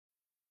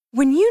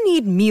When you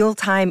need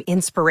mealtime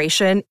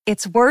inspiration,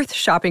 it's worth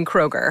shopping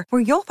Kroger,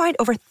 where you'll find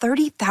over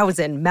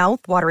 30,000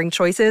 mouth-watering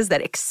choices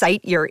that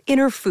excite your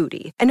inner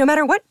foodie. And no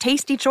matter what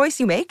tasty choice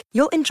you make,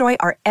 you'll enjoy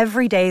our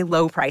everyday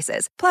low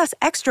prices, plus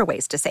extra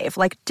ways to save,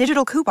 like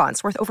digital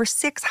coupons worth over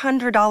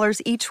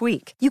 $600 each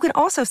week. You can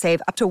also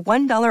save up to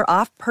 $1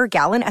 off per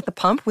gallon at the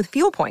pump with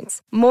fuel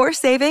points. More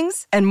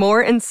savings and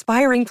more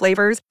inspiring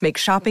flavors make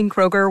shopping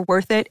Kroger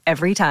worth it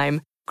every time.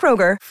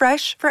 Kroger,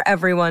 fresh for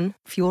everyone.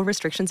 Fuel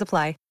restrictions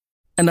apply.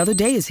 Another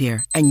day is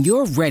here, and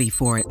you're ready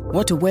for it.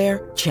 What to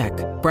wear? Check.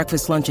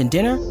 Breakfast, lunch, and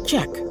dinner?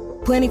 Check.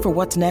 Planning for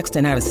what's next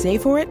and how to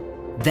save for it?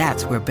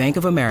 That's where Bank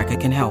of America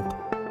can help.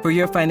 For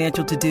your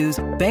financial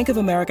to-dos, Bank of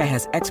America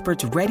has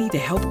experts ready to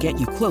help get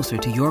you closer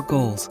to your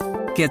goals.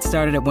 Get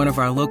started at one of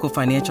our local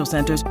financial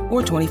centers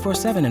or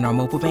 24/7 in our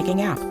mobile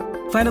banking app.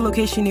 Find a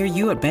location near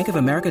you at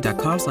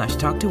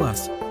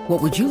bankofamerica.com/talktous.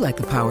 What would you like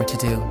the power to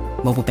do?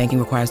 Mobile banking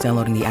requires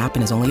downloading the app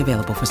and is only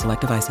available for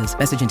select devices.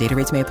 Message and data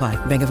rates may apply.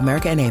 Bank of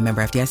America N.A.,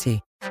 member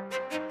FDIC.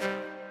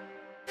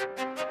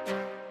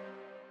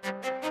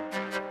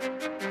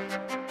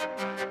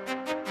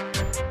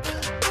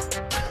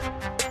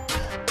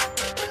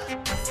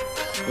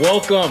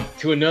 Welcome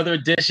to another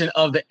edition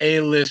of the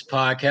A-List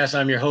Podcast.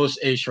 I'm your host,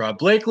 A.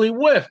 Blakely,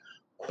 with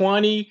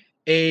Kwani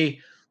A.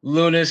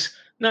 Lunis.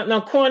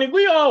 Now, Kwani,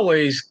 we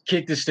always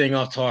kick this thing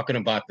off talking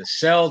about the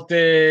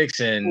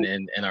Celtics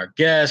and our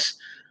guests,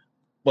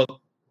 but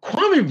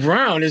Kwame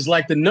Brown is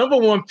like the number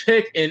one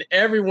pick in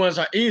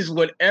he's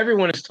what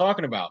everyone is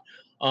talking about.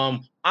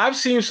 I've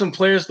seen some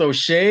players throw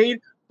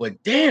shade,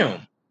 but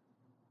damn,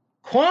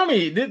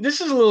 Kwame, this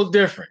is a little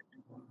different.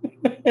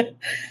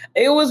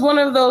 It was one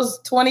of those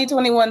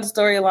 2021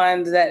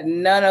 storylines that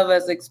none of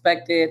us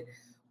expected,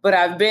 but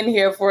I've been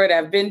here for it.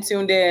 I've been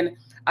tuned in.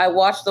 I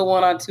watched the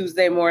one on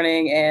Tuesday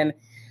morning, and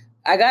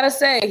I gotta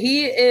say,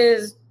 he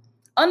is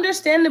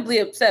understandably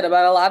upset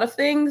about a lot of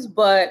things,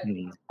 but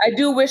I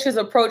do wish his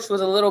approach was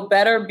a little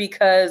better,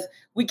 because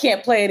we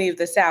can't play any of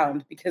the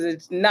sound because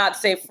it's not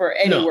safe for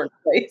any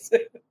workplace.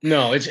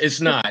 No, it's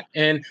not.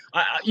 And,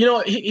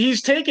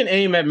 he's taking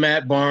aim at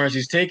Matt Barnes.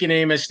 He's taking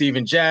aim at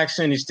Steven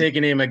Jackson. He's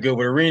taking aim at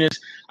Gilbert Arenas.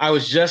 I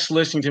was just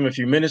listening to him a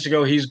few minutes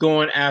ago. He's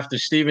going after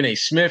Stephen A.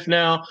 Smith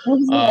now.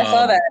 I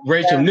saw that.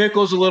 Rachel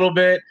Nichols a little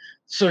bit.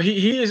 So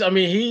he's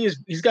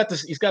got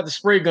the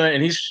spray gun,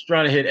 and he's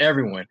trying to hit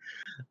everyone.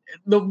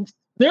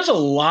 There's a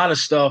lot of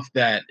stuff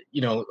that,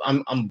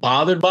 I'm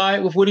bothered by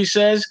with what he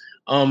says.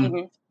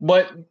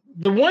 But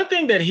the one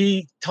thing that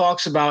he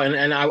talks about,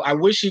 and I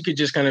wish he could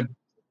just kind of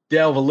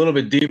delve a little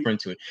bit deeper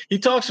into it. He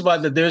talks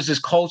about that there's this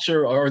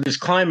culture or this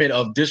climate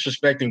of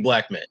disrespecting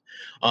black men.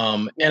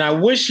 And I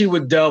wish he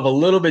would delve a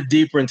little bit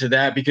deeper into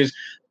that, because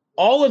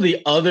all of the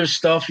other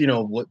stuff,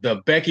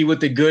 the Becky with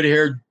the good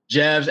hair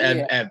jabs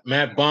at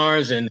Matt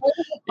Barnes and,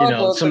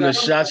 some of the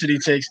shots that he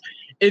takes,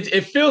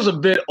 it feels a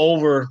bit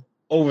over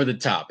the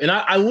top. And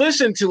I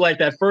listened to like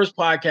that first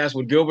podcast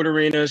with Gilbert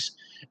Arenas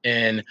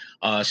and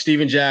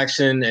Steven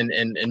Jackson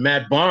and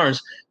Matt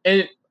Barnes,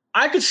 and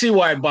I could see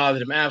why it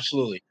bothered him,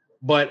 absolutely.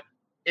 But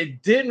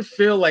it didn't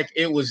feel like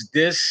it was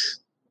this.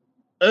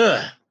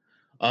 A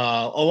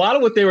lot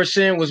of what they were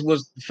saying was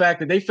the fact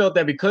that they felt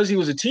that because he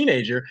was a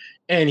teenager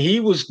and he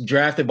was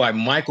drafted by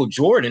Michael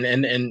Jordan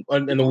and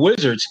the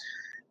Wizards,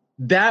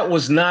 that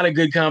was not a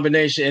good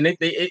combination. And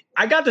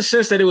I got the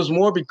sense that it was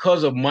more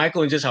because of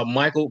Michael and just how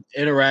Michael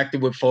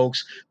interacted with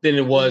folks than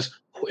it was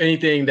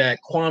anything that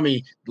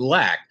Kwame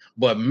lacked.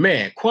 But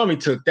man, Kwame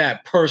took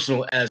that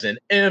personal as an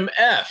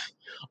MF.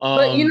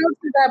 But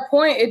to that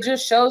point, it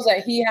just shows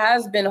that he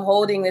has been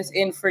holding this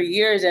in for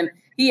years, and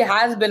he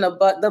has been the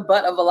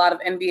butt of a lot of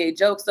NBA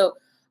jokes. So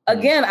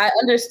again, I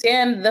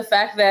understand the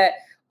fact that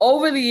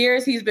over the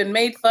years he's been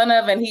made fun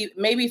of, and he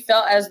maybe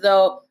felt as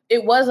though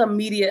it was a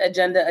media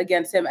agenda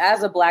against him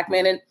as a black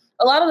man. And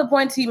a lot of the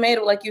points he made,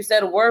 like you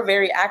said, were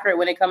very accurate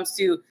when it comes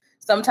to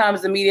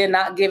sometimes the media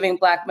not giving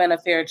black men a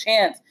fair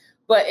chance.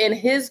 But in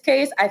his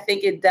case, I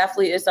think it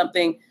definitely is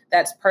something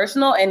that's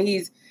personal, and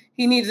he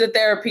needs a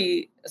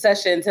therapy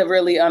session to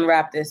really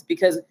unwrap this,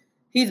 because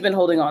he's been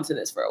holding on to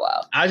this for a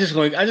while. I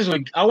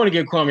want to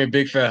give Kwame a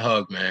big fat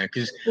hug, man,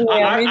 because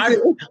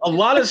a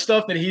lot of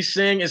stuff that he's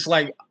saying is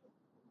like,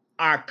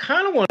 I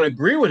kind of want to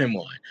agree with him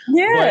on.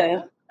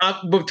 Yeah.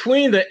 But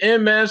between the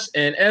MFs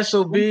and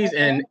SOBs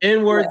and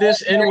N-word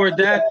this, N-word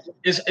that,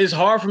 it's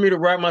hard for me to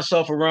wrap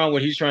myself around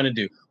what he's trying to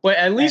do. But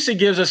at least it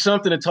gives us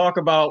something to talk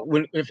about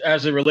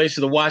as it relates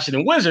to the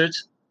Washington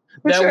Wizards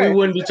that we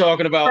wouldn't be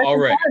talking about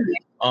already.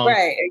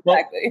 Right,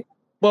 exactly.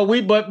 But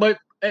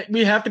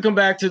we have to come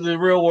back to the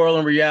real world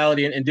and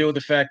reality and deal with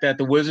the fact that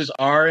the Wizards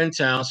are in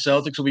town.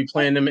 Celtics will be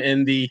playing them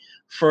in the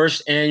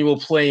first annual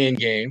play-in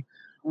game.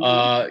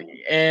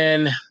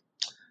 And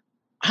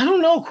I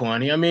don't know,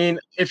 Kwani. I mean,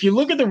 if you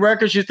look at the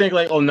records, you think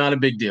like, oh, not a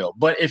big deal.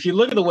 But if you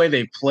look at the way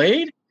they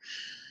played,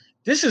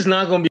 this is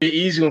not going to be an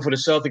easy one for the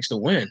Celtics to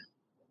win.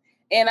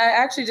 And I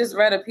actually just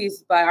read a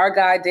piece by our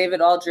guy,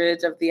 David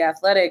Aldridge of The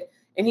Athletic,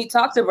 and he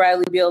talked to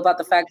Bradley Beal about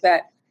the fact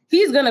that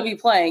he's going to be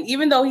playing.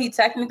 Even though he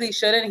technically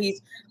shouldn't,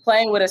 he's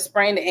playing with a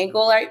sprained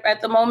ankle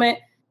at the moment.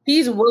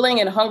 he's willing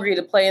and hungry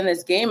to play in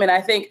this game. And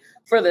I think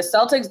for the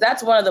Celtics,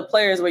 that's one of the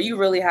players where you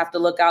really have to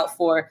look out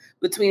for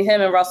between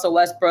him and Russell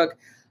Westbrook.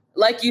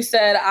 Like you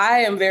said, I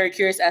am very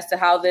curious as to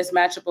how this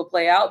matchup will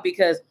play out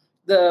because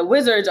the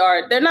Wizards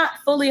they're not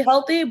fully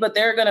healthy, but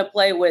they're going to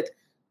play with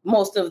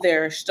most of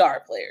their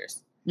star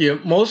players. Yeah,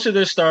 most of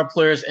their star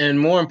players, and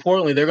more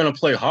importantly, they're going to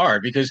play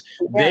hard because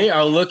they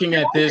are looking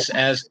at this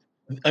as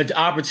an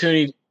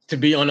opportunity to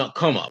be on a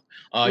come up.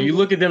 You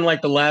look at them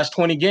like the last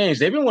 20 games,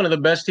 they've been one of the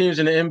best teams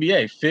in the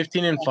NBA,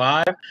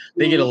 15-5.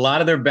 They get a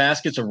lot of their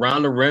baskets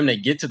around the rim. They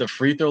get to the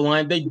free throw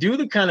line. They do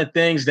the kind of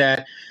things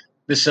that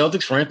the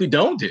Celtics, frankly,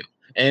 don't do.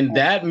 And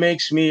that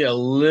makes me a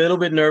little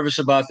bit nervous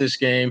about this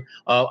game.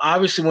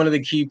 Obviously, one of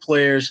the key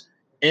players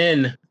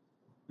in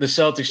the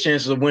Celtics'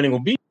 chances of winning will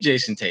be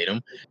Jason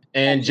Tatum.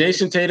 And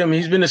Jason Tatum,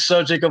 he's been the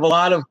subject of a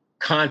lot of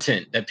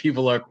content that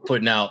people are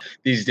putting out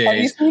these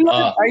days. Are you talking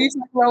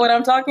about what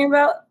I'm talking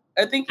about?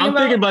 I'm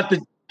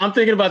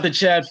thinking about the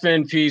Chad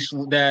Finn piece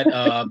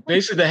that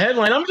basically the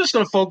headline. I'm just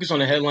going to focus on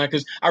the headline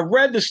because I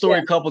read the story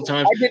a couple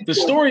times.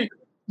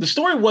 The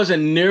story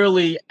wasn't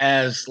nearly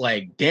as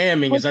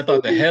damning as I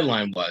thought the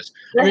headline was.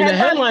 The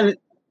headline.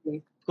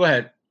 Go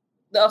ahead.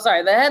 Oh,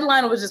 sorry. The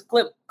headline was just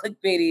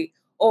clickbaity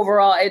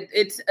overall.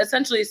 It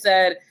essentially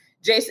said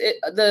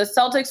the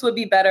Celtics would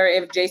be better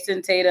if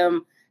Jason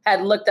Tatum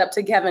had looked up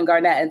to Kevin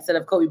Garnett instead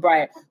of Kobe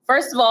Bryant.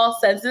 First of all,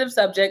 sensitive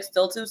subject,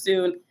 still too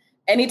soon.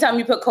 Anytime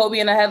you put Kobe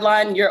in a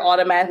headline, you're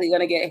automatically going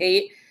to get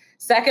hate.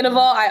 Second of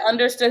all, I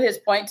understood his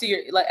point to your,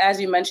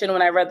 as you mentioned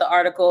when I read the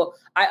article,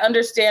 I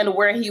understand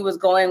where he was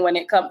going when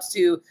it comes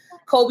to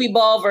Kobe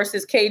ball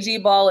versus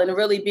KG ball and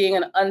really being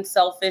an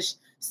unselfish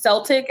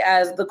Celtic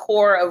as the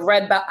core of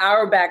Red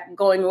Auerbach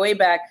going way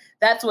back.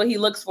 That's what he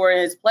looks for in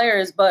his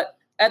players. But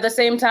at the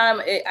same time,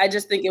 I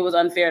just think it was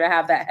unfair to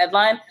have that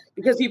headline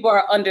because people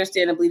are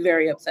understandably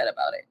very upset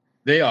about it.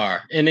 They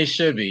are, and they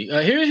should be.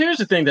 Here's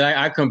the thing that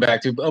I come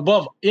back to.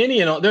 Above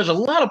any and all, there's a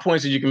lot of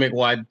points that you can make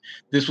why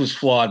this was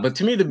flawed. But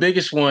to me, the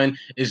biggest one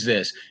is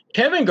this.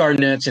 Kevin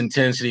Garnett's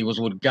intensity was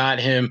what got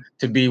him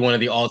to be one of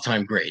the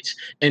all-time greats.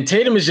 And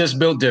Tatum is just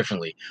built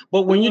differently.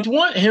 But when you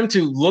want him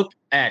to look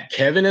at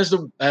Kevin as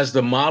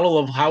the model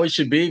of how he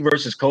should be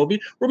versus Kobe,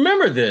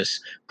 remember this.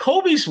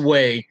 Kobe's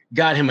way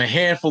got him a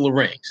handful of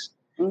rings.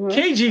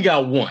 KG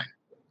got one.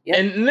 Yep.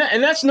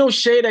 And that's no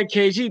shade at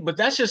KG, but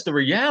that's just the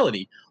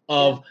reality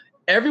of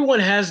everyone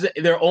has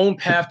their own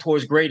path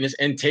towards greatness.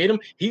 And Tatum,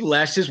 he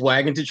lashed his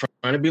wagon to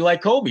trying to be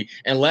like Kobe.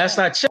 And last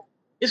I checked,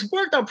 it's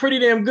worked out pretty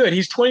damn good.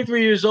 He's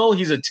 23 years old.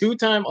 He's a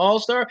two-time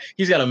All-Star.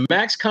 He's got a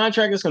max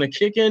contract that's going to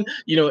kick in,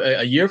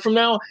 a year from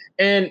now.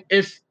 And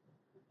if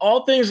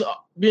all things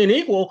being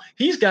equal,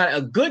 he's got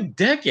a good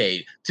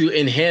decade to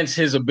enhance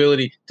his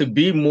ability to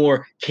be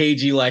more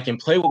KG-like and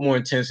play with more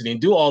intensity and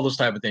do all those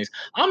type of things.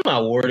 I'm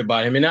not worried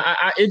about him. And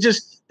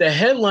the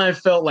headline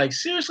felt like,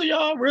 seriously,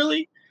 y'all,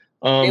 really?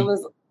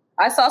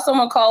 I saw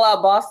someone call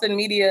out Boston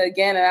media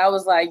again, and I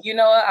was like, you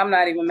know what? I'm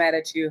not even mad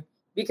at you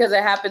because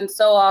it happens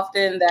so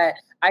often that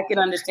I can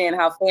understand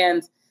how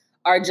fans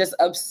are just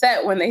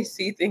upset when they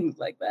see things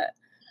like that.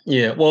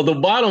 Yeah, well, the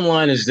bottom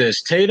line is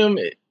this. Tatum,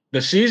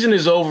 the season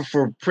is over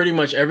for pretty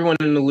much everyone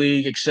in the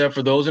league except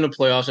for those in the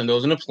playoffs and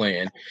those in the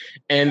play-in.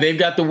 And they've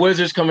got the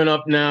Wizards coming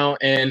up now,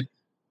 and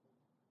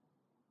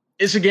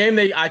it's a game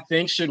they, I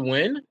think, should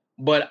win.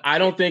 But I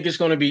don't think it's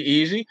going to be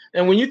easy.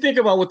 And when you think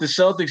about what the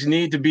Celtics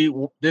need to beat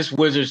this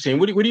Wizards team,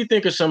 what do you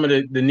think are some of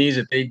the needs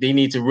that they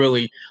need to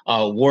really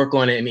work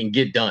on it and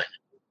get done?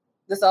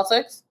 The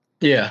Celtics?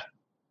 Yeah.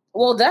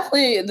 Well,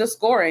 definitely the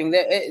scoring.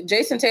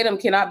 Jason Tatum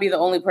cannot be the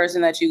only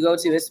person that you go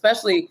to,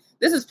 especially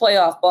this is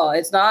playoff ball.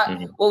 It's not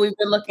what we've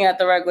been looking at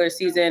the regular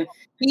season.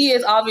 He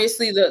is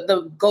obviously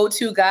the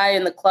go-to guy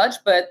in the clutch,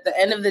 but at the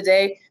end of the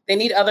day, they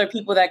need other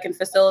people that can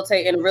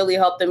facilitate and really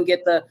help them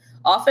get the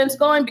offense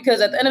going because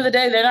at the end of the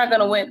day, they're not going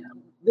to win.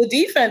 The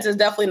defense is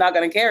definitely not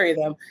going to carry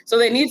them. So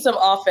they need some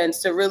offense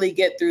to really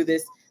get through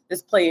this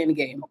play-in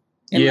game.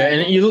 Yeah,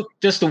 and you look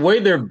just the way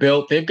they're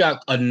built, they've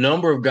got a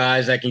number of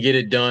guys that can get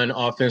it done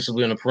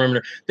offensively on the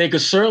perimeter. They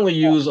could certainly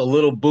use a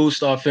little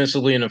boost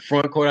offensively in the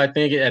front court, I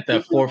think, at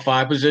that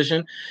 4-5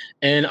 position.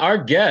 And our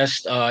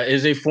guest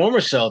is a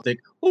former Celtic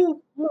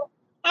who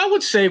I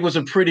would say was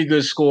a pretty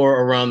good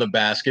scorer around the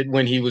basket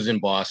when he was in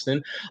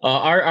Boston.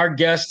 Our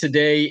guest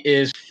today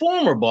is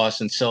former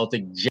Boston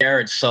Celtic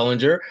Jared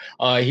Sullinger.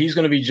 He's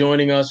going to be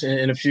joining us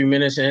in a few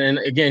minutes. And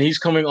again, he's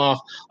coming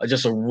off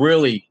just a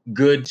really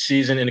good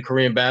season in the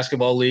Korean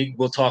Basketball League.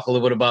 We'll talk a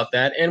little bit about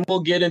that. And we'll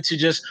get into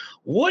just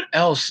what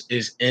else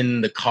is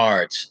in the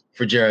cards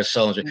for Jared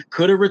Sullinger.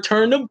 Could a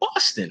return to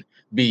Boston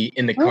be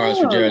in the cards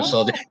for Jared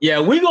Sullinger? Yeah,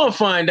 we're going to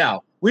find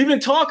out. We've been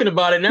talking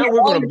about it. Now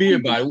we're going to be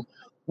about it.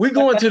 We're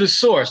going to the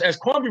source, as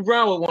Kwame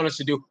Brown would want us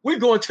to do. We're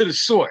going to the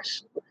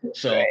source.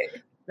 So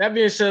that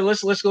being said,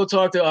 let's go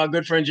talk to our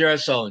good friend Jared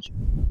Sullinger.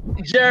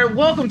 Jared,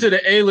 welcome to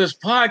the A-List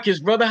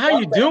Podcast, brother. How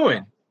you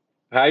doing?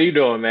 How you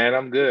doing, man?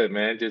 I'm good,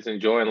 man. Just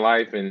enjoying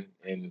life and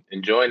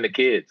enjoying the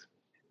kids.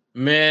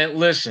 Man,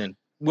 listen,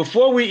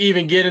 before we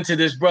even get into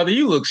this, brother,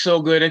 you look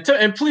so good,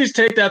 and please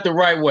take that the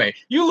right way.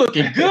 You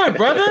looking good,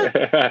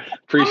 brother.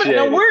 Appreciate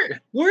now, it.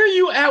 Where are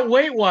you at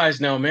weight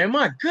wise now, man?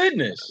 My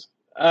goodness.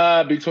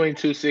 Between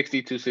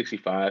 260,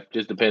 265.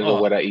 Just depends on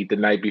what I eat the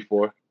night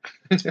before.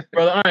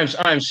 Brother,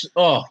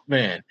 oh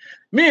man.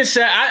 Me and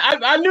Sat,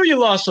 I knew you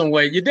lost some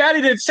weight. Your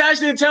daddy Sash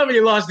didn't tell me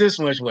you lost this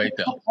much weight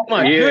though.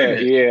 My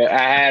goodness. Yeah,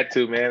 I had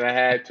to, man. I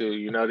had to.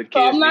 The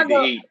kids need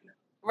to eat.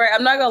 Right.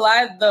 I'm not gonna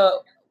lie,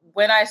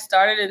 when I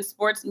started in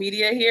sports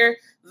media here,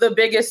 the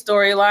biggest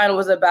storyline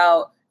was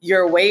about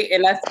your weight.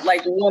 And that's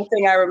like one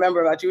thing I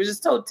remember about you. It was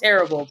just so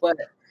terrible, but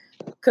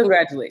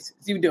congratulations.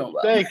 You're doing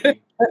well. Thank you.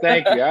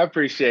 Thank you. I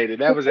appreciate it.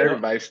 That was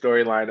everybody's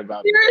storyline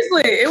about me.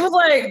 Seriously. It was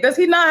like, does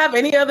he not have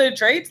any other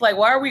traits? Like,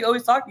 why are we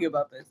always talking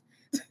about this?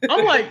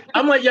 I'm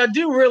like, y'all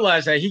do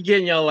realize that he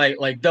getting y'all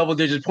like double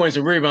digit points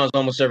and rebounds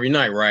almost every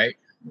night, right?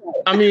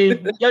 I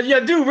mean,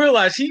 y'all do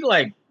realize he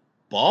like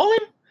balling?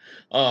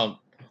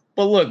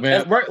 But look,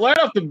 man, right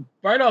off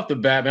the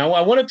bat, man,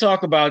 I want to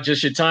talk about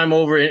just your time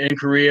over in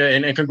Korea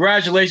and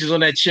congratulations on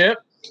that chip.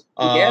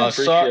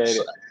 Appreciate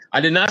it. I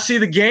did not see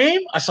the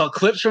game. I saw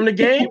clips from the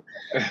game,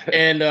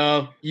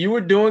 and you were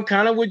doing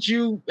kind of what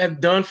you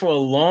have done for a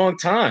long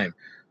time.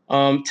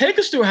 Take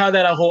us through how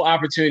that whole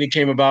opportunity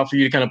came about for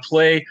you to kind of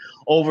play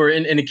over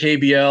in the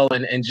KBL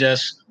and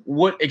just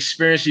what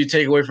experience you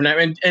take away from that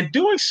and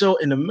doing so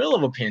in the middle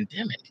of a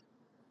pandemic.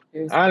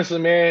 Honestly,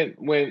 man,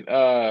 when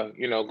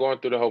going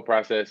through the whole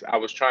process, I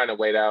was trying to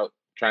wait out,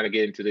 trying to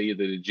get into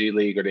either the G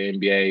League or the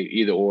NBA,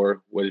 either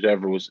or,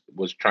 whatever was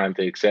trying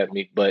to accept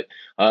me, but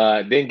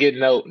didn't get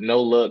no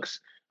looks.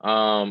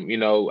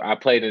 I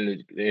played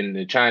in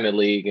the China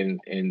League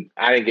and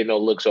I didn't get no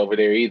looks over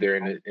there either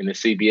in the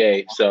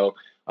CBA. So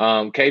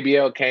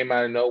KBL came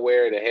out of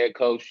nowhere. The head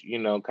coach,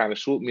 kind of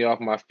swooped me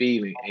off my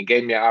feet and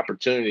gave me an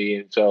opportunity.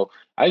 And so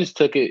I just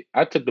took it.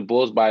 I took the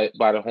Bulls by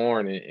the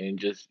horn and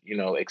just,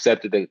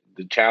 accepted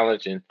the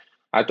challenge. And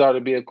I thought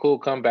it'd be a cool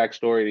comeback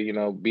story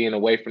to, being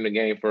away from the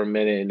game for a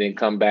minute and then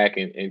come back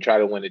and try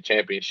to win the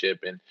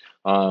championship. And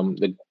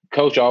the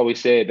coach always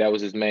said that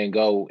was his main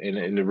goal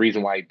and the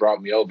reason why he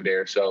brought me over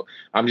there. So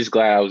I'm just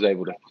glad I was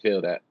able to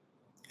fulfill that.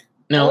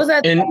 Now, go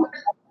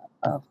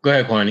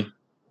ahead, Kwani.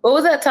 What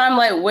was that time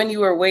like when you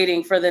were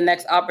waiting for the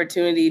next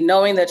opportunity,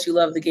 knowing that you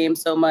love the game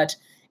so much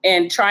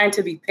and trying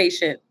to be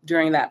patient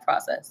during that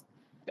process?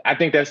 I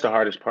think that's the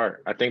hardest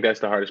part.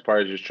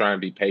 Is just trying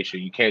to be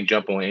patient. You can't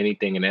jump on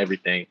anything and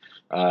everything.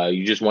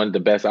 You just want the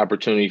best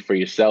opportunity for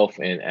yourself.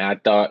 And I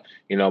thought,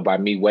 by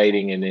me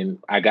waiting, and then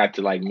I got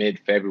to like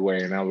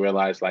mid-February and I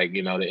realized the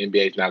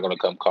NBA is not going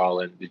to come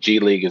calling. The G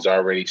League is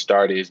already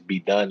started. It's be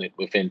done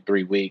within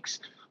 3 weeks.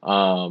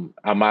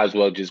 I might as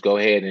well just go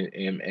ahead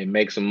and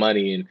make some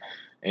money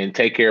and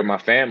take care of my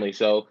family.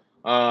 So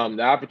the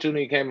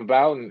opportunity came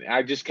about and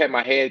I just kept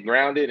my head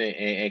grounded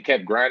and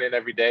kept grinding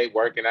every day,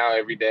 working out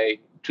every day,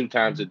 2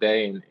 times a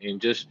day, and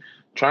just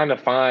trying to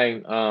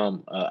find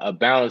a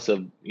balance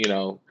of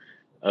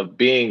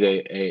being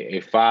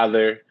a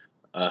father,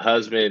 a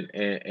husband,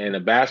 and a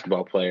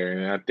basketball player.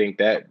 And I think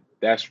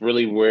that's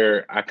really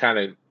where I kind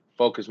of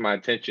focused my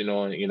attention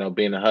on,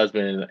 being a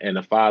husband and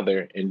a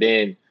father, and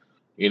then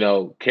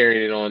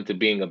carrying it on to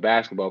being a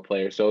basketball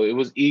player. So it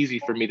was easy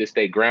for me to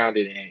stay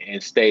grounded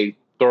and stay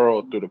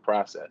thorough through the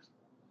process.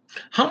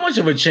 How much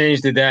of a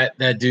change did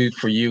that do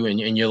for you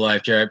in your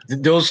life, Jared?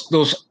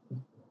 Those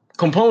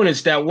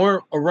components that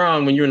weren't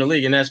around when you're in the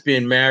league, and that's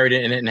being married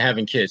and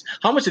having kids.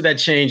 How much did that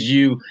change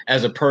you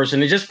as a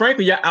person and just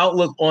frankly your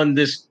outlook on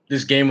this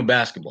game of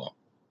basketball?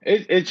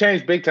 It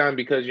changed big time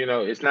because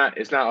it's not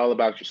all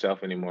about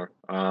yourself anymore.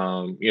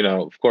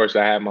 Of course,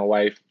 I had my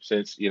wife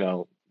since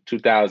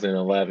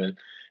 2011,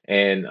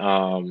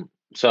 and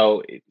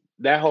so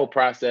that whole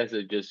process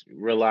of just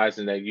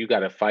realizing that you got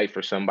to fight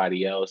for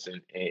somebody else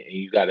and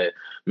you got to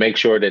make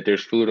sure that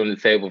there's food on the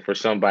table for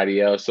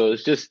somebody else. So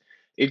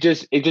it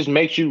just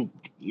makes you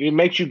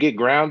get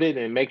grounded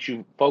and makes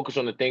you focus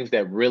on the things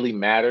that really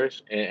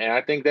matters. And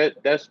I think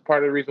that's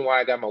part of the reason why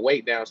I got my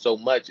weight down so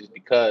much is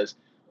because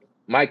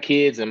my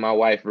kids and my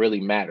wife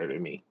really matter to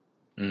me.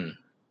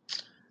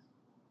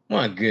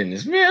 My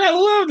goodness, man, I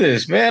love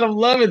this, man. I'm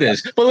loving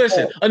this. But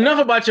listen, enough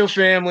about your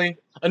family,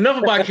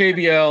 enough about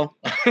KBL.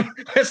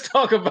 Let's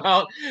talk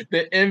about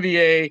the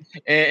NBA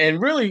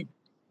and really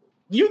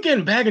you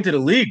getting back into the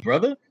league,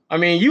 brother. I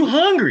mean, you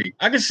hungry.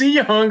 I can see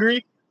you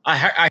hungry.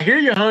 I hear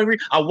you're hungry.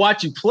 I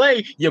watch you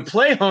play. You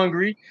play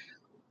hungry.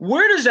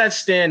 Where does that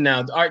stand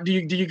now? Do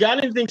you got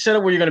anything set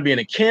up where you're going to be in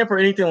a camp or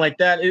anything like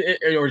that,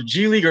 or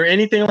G League or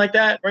anything like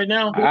that right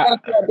now?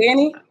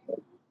 Danny?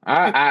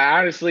 I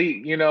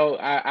honestly,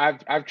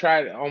 I've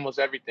tried almost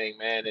everything,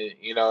 man.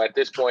 And, at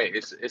this point,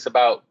 it's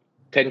about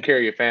taking care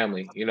of your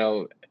family.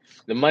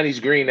 The money's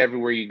green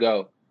everywhere you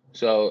go.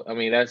 So, I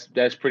mean,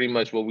 that's pretty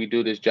much what we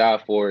do this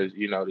job for is,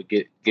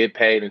 to get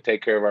paid and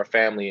take care of our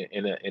family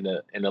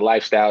in a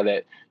lifestyle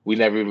that we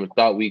never even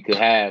thought we could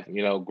have,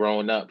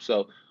 growing up.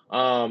 So,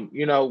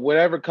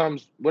 whatever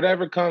comes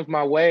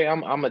my way,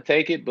 I'm gonna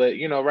take it. But,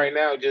 right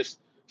now, just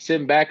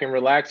sitting back and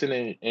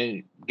relaxing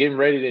and getting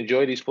ready to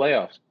enjoy these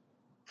playoffs.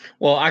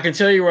 Well, I can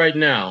tell you right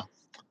now,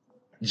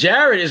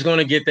 Jared is going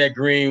to get that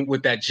green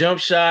with that jump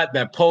shot,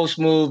 that post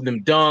move,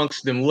 them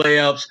dunks, them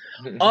layups.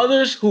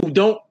 Others who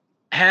don't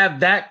have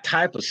that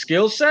type of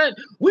skill set,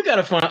 we got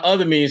to find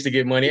other means to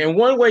get money. And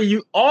one way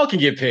you all can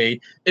get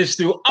paid is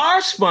through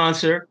our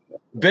sponsor,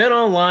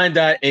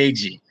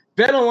 betonline.ag.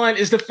 BetOnline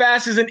is the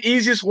fastest and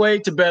easiest way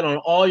to bet on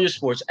all your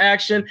sports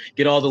action.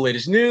 Get all the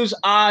latest news,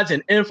 odds,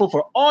 and info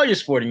for all your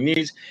sporting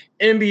needs.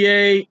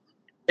 NBA,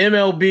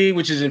 MLB,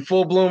 which is in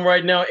full bloom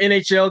right now.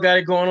 NHL got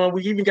it going on.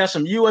 We even got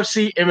some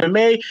UFC,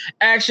 MMA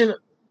action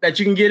that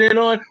you can get in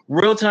on.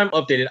 Real-time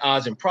updated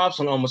odds and props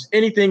on almost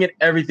anything and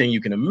everything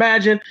you can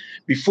imagine.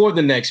 Before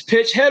the next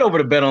pitch, head over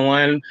to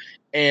BetOnline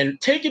and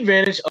take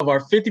advantage of our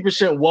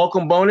 50%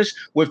 welcome bonus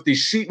with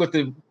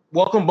the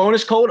welcome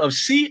bonus code of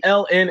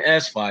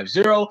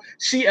CLNS50,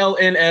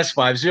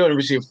 CLNS50, and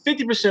receive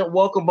 50%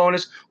 welcome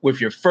bonus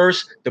with your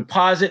first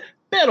deposit.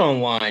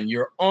 BetOnline,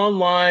 your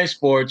online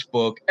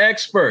sportsbook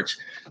experts.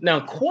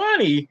 Now,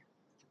 Kwani,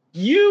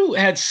 you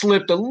had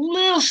slipped a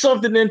little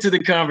something into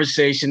the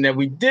conversation that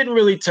we didn't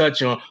really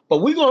touch on,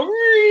 but we're going to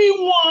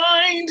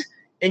rewind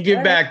and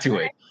get back to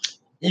it.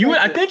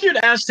 I think you'd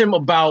asked him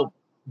about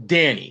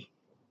Danny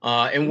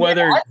and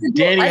whether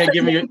Danny had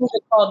given you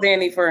 – call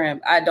Danny for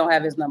him. I don't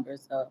have his number,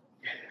 so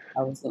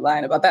I was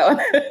lying about that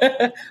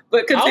one.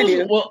 But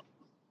continue.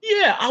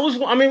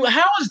 I mean,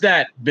 how has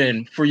that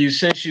been for you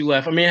since you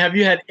left? I mean, have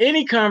you had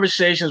any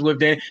conversations with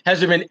Danny? Has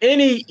there been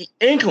any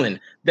inkling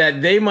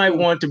that they might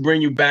want to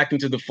bring you back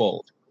into the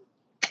fold?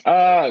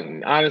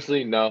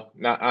 Honestly, no.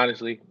 Not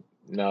honestly,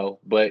 no.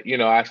 But,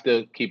 I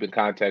still keep in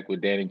contact with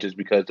Danny just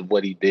because of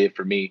what he did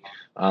for me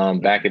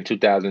back in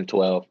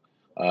 2012,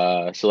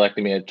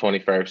 selecting me at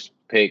 21st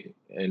pick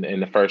in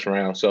the first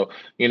round. So,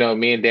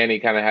 me and Danny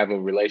kind of have a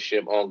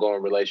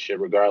ongoing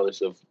relationship,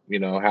 regardless of,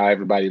 how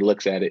everybody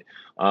looks at it.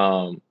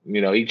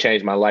 He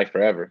changed my life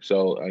forever.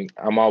 So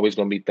I'm always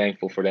going to be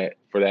thankful for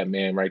that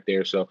man right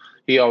there. So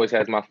he always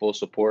has my full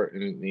support.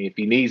 And if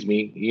he needs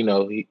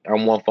me,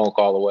 I'm one phone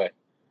call away.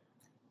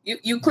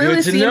 You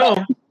clearly see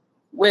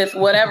with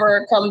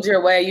whatever comes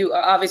your way. You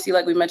are obviously,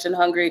 like we mentioned,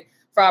 hungry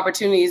for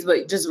opportunities,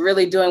 but just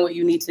really doing what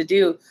you need to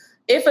do.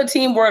 If a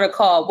team were to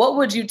call, what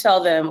would you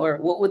tell them, or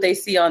what would they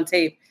see on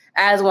tape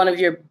as one of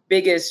your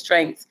biggest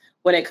strengths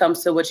when it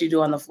comes to what you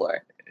do on the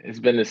floor? It's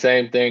been the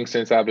same thing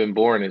since I've been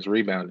born, is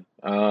rebounding.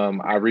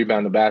 I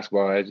rebound the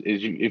basketball.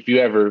 If you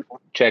ever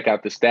check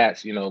out the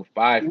stats,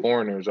 5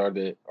 foreigners are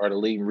the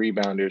leading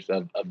rebounders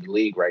of the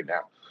league right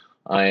now.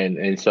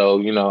 And so,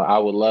 I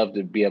would love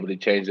to be able to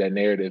change that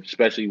narrative,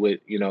 especially with,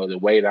 the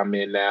weight I'm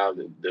in now,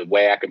 the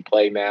way I can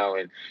play now,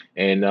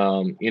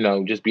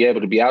 and just be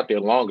able to be out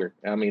there longer.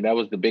 I mean, that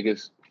was the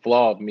biggest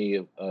flaw of me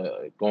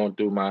going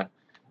through my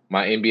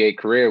NBA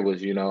career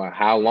was,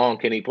 how long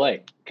can he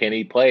play? Can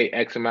he play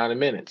X amount of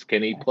minutes?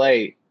 Can he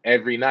play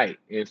every night?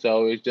 And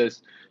so it's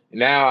just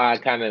now I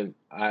kind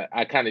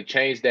of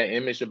changed that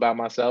image about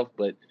myself,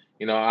 but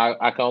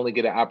I can only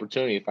get an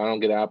opportunity. If I don't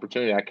get an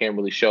opportunity, I can't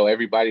really show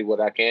everybody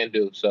what I can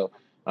do. So,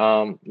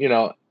 I'm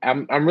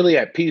really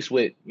at peace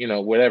with,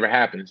 whatever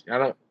happens.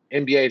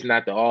 NBA is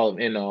not the all of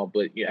end all,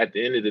 but at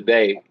the end of the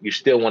day, you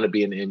still want to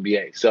be in the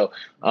NBA. So,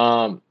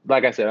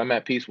 like I said, I'm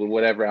at peace with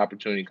whatever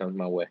opportunity comes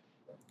my way.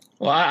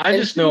 Well, I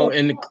just know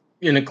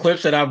in the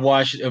clips that I've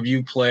watched of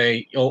you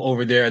play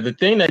over there, the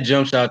thing that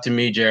jumps out to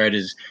me, Jared,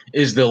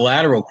 is the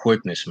lateral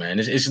quickness, man.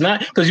 It's not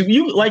because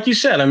you, like you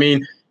said, I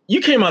mean, you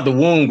came out the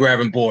womb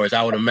grabbing boards,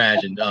 I would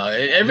imagine.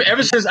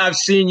 Ever since I've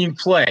seen you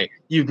play,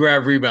 you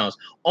grab rebounds.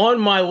 On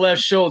my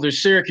left shoulder,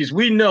 Syracuse,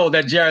 we know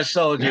that Jared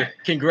Sullinger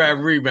can grab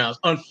rebounds.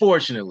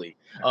 Unfortunately,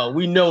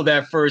 we know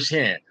that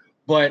firsthand.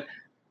 But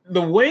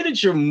the way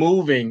that you're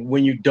moving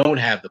when you don't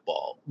have the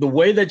ball, the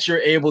way that you're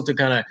able to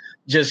kind of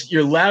just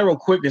your lateral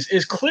quickness,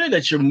 is clear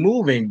that you're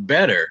moving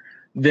better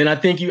than I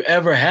think you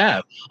ever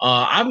have.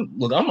 I'm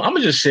gonna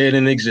just say it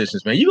in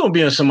existence, man. You're gonna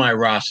be on somebody's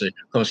roster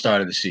come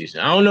start of the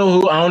season. I don't know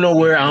who, I don't know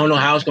where, I don't know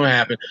how it's gonna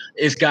happen.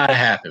 It's gotta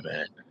happen,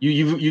 man.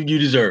 You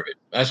deserve it.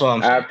 That's all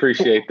I'm saying. I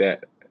appreciate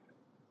that.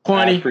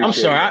 Kwani, I'm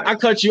sorry, I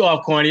cut you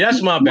off, Kwani.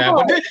 That's my bad.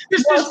 But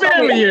this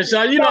family here,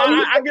 so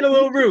I get a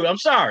little rude. I'm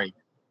sorry.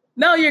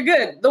 No, you're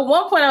good. The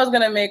one point I was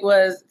gonna make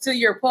was, to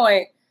your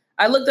point,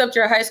 I looked up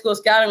your high school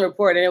scouting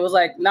report, and it was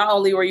like, not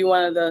only were you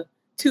one of the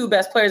 2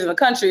 best players in the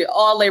country,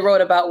 all they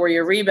wrote about were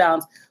your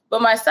rebounds.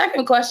 But my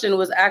second question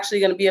was actually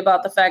going to be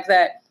about the fact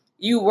that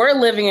you were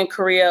living in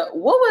Korea.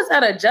 What was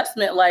that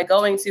adjustment like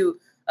going to,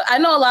 I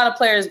know a lot of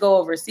players go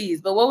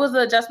overseas, but what was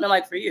the adjustment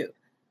like for you?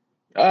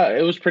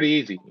 It was pretty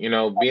easy,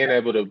 being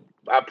able to,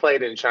 I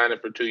played in China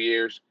for 2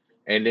 years,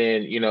 and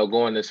then,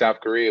 going to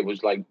South Korea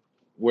was like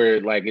where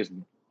like it's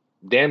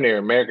damn near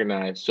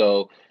Americanized.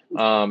 So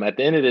at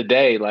the end of the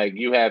day, like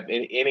you have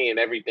any and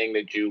everything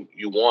that you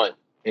want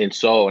in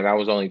Seoul, and I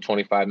was only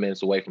 25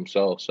 minutes away from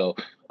Seoul. So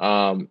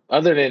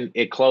other than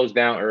it closed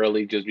down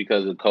early just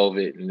because of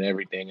COVID and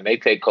everything, and they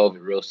take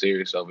COVID real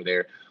serious over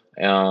there.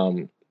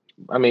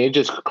 I mean, it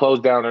just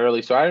closed down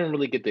early, so I didn't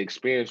really get to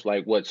experience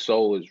like what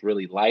Seoul is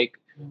really like.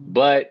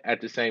 But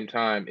at the same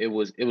time, it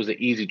was an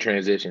easy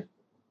transition.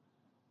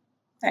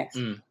 Thanks.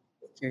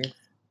 Curious.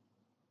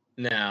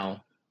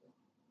 Now,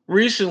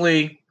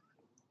 recently,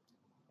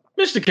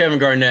 Mr. Kevin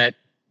Garnett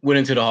went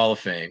into the Hall of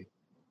Fame.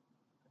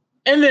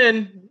 And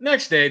then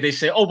next day they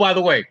say, oh, by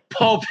the way,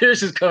 Paul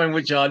Pierce is coming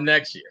with y'all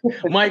next year.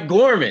 Mike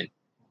Gorman,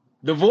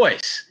 the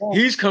voice,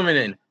 he's coming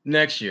in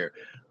next year.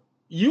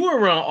 You were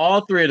around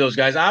all three of those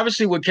guys,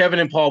 obviously with Kevin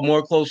and Paul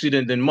more closely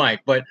than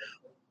Mike, but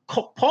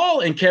Paul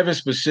and Kevin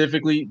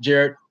specifically,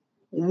 Jared,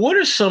 what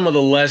are some of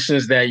the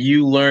lessons that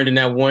you learned in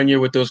that 1 year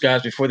with those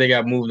guys before they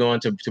got moved on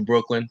to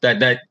Brooklyn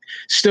that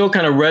still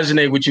kind of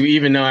resonate with you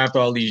even now after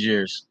all these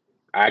years?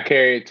 I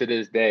carry it to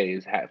this day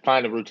is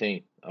find a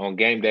routine. On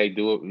game day,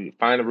 do it.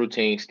 Find a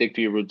routine, stick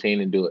to your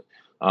routine and do it.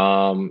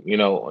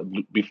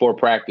 Before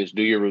practice,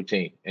 do your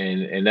routine.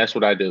 And that's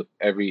what I do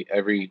every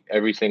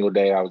single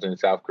day I was in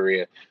South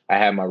Korea. I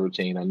had my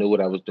routine. I knew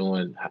what I was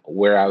doing,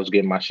 where I was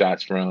getting my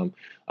shots from,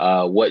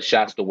 what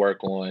shots to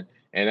work on.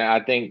 And I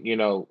think,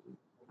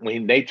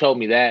 when they told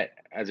me that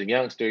as a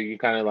youngster, you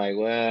kind of like,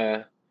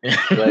 well,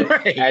 but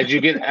right. as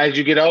you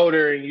get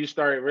older and you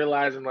start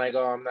realizing like,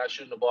 oh, I'm not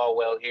shooting the ball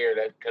well here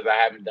because I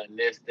haven't done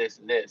this,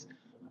 and this.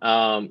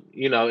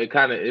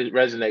 It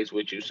resonates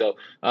with you. So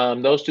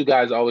those two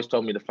guys always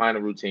told me to find a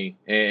routine.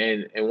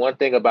 And one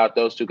thing about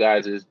those two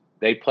guys is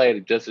they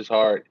played just as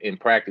hard in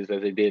practice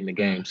as they did in the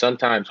game.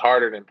 Sometimes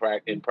harder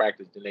in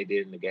practice than they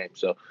did in the game.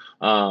 So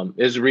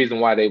there's a reason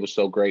why they were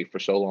so great for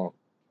so long.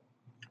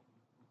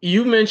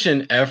 You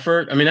mentioned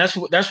effort. I mean,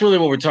 that's really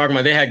what we're talking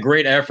about. They had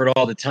great effort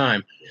all the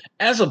time.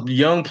 As a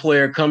young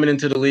player coming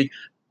into the league,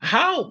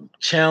 how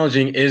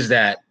challenging is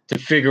that to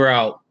figure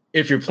out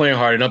if you're playing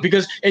hard enough?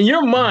 Because in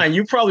your mind,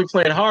 you're probably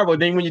playing hard, but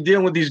then when you're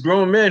dealing with these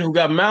grown men who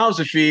got mouths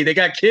to feed, they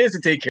got kids to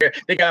take care of,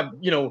 they got,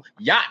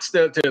 yachts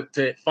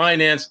to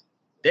finance,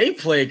 they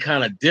play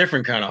kind of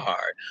different kind of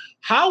hard.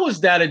 How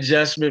was that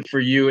adjustment for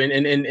you?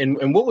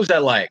 And what was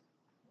that like?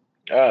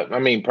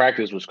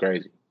 Practice was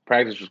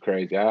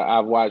crazy.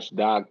 I've watched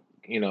Doc,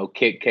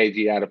 kick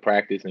KG out of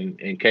practice and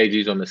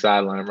KG's on the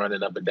sideline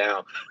running up and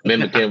down,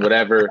 mimicking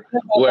whoever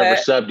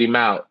subbed him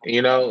out,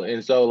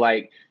 And so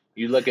like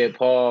you look at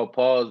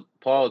Paul's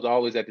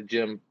always at the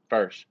gym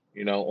first,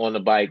 on the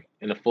bike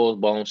in a full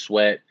blown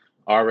sweat,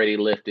 already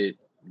lifted,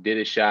 did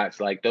his shots.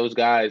 Like those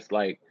guys,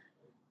 like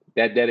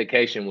that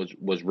dedication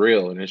was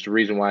real. And it's the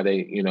reason why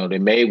they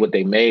made what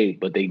they made,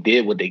 but they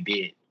did what they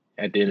did.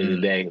 At the end of the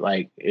day,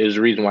 like it was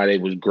the reason why they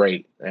was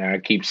great. And I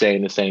keep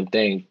saying the same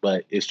thing,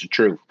 but it's the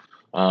truth.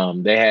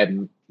 They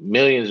had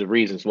millions of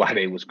reasons why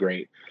they was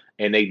great,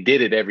 and they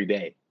did it every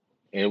day.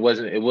 And it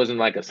wasn't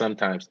like a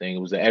sometimes thing.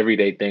 It was an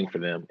everyday thing for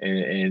them,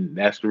 and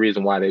that's the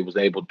reason why they was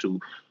able to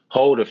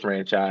hold a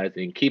franchise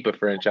and keep a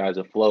franchise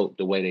afloat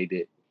the way they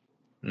did.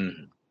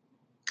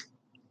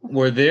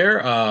 Were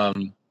there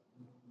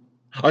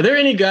are there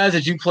any guys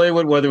that you play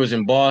with, whether it was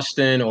in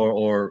Boston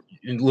or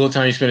in the little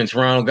time you spent in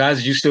Toronto, guys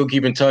that you still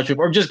keep in touch with,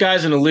 or just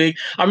guys in the league?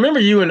 I remember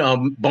you and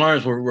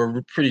Barnes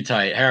were pretty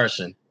tight.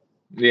 Harrison.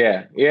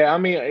 Yeah. I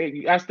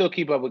mean, I still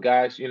keep up with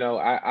guys.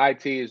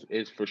 IT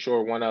is for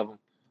sure one of them.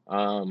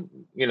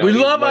 We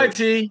love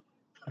IT.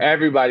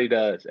 Everybody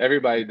does.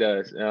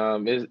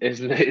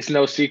 It's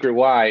no secret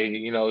why.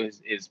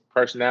 His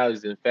personality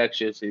is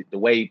infectious. The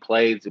way he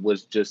plays, it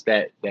was just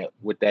that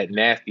with that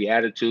nasty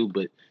attitude,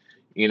 but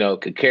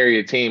could carry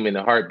a team in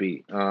a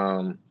heartbeat.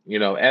 Evan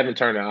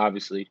Turner,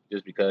 obviously,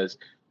 just because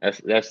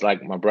that's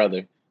like my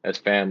brother, that's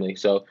family.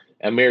 So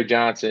Amir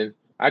Johnson,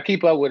 I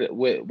keep up with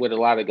a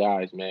lot of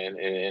guys, man,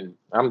 and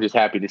I'm just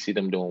happy to see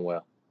them doing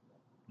well.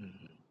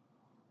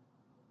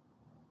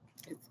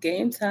 It's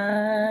game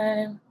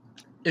time.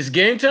 It's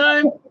game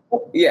time?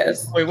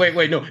 Yes.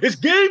 Wait, no. It's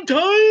game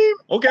time.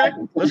 Okay,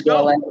 let's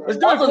go. Let's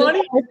do it,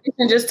 buddy.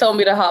 The just told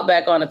me to hop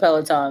back on the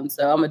Peloton,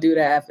 so I'm going to do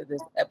that after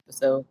this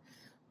episode.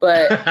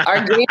 But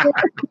our game,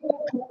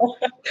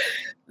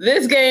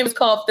 this game is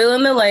called Fill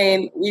in the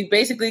Lane. We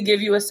basically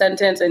give you a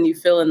sentence and you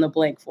fill in the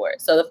blank for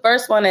it. So the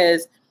first one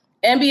is,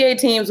 NBA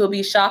teams will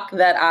be shocked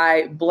that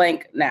I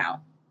blank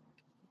now.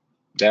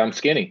 That I'm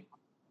skinny.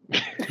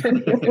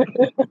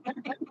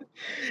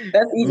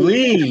 That's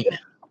Lean.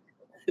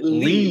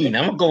 easy. I'm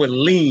going to go with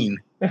lean.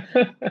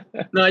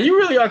 No, you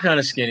really are kind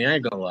of skinny. I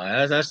ain't going to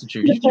lie. That's the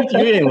truth. You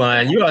ain't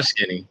lying. You are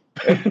skinny.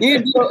 You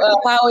do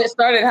how it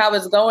started, how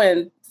it's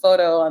going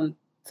photo on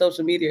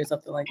social media or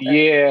something like that.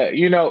 Yeah,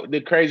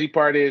 the crazy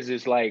part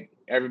is like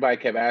everybody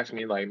kept asking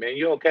me like, man,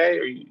 you okay?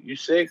 Are you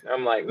sick?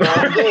 I'm like, no,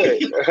 I'm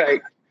good.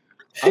 Like,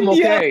 I'm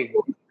okay.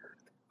 Yeah.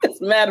 It's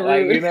mad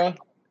rude. Like,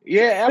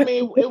 yeah, I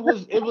mean, it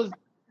was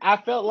I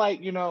felt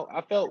like,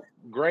 I felt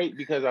great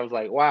because I was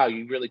like, wow,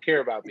 you really care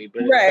about me.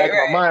 But in the back of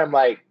my mind, I'm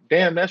like,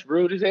 damn, that's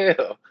rude as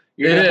hell.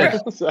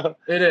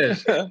 It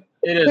is.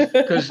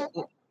 Because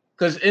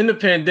in the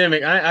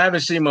pandemic, I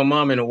haven't seen my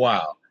mom in a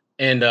while.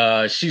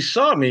 And she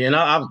saw me, and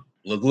I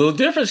look a little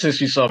different since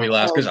she saw me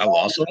last because I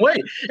lost some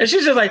weight. And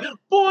she's just like,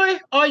 boy,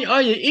 are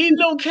you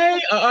eating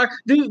okay? Are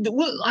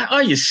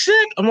you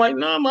sick? I'm like,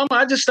 no, Mama,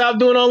 I just stopped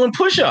doing all them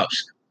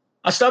push-ups.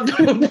 I stopped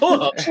doing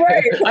pull-ups.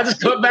 Right. I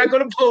just cut back on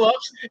the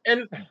pull-ups,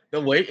 and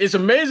the weight. It's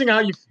amazing how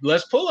you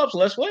less pull-ups,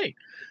 less weight.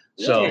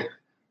 So,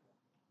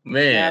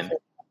 man,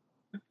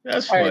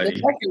 That's All funny. right, the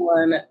second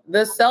one.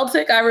 The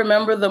Celtic I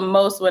remember the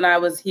most when I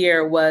was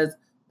here was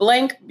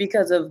blank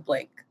because of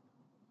blank.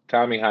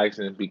 Tommy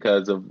Heinsohn,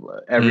 because of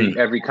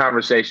every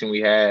conversation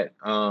we had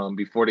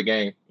before the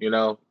game. You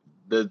know,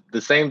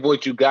 the same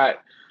voice you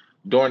got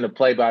during the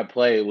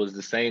play-by-play was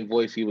the same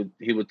voice he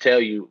would tell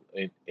you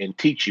and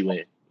teach you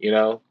in. You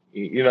know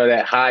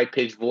that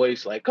high-pitched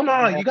voice, like, come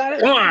on, you got it.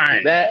 Come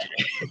on.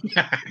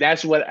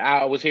 That's what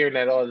I was hearing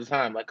that all the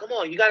time. Like, come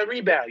on, you got to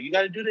rebound. You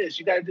got to do this.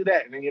 You got to do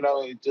that. And,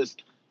 it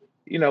just,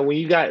 when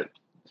you got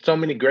so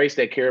many greats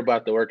that care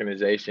about the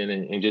organization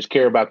and just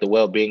care about the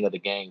well-being of the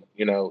game,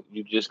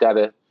 you just got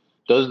to,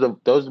 those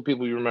are the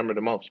people you remember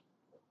the most.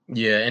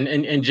 Yeah.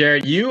 And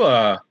Jared, you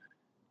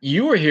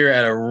were here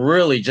at a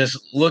really, just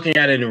looking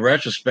at it in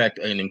retrospect,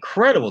 an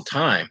incredible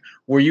time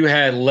where you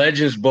had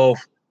legends both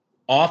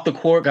off the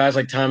court, guys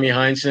like Tommy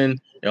Heinsohn,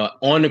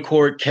 on the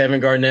court, Kevin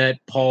Garnett,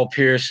 Paul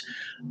Pierce.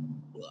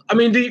 I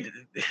mean,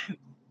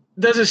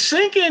 does it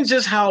sink in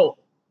just how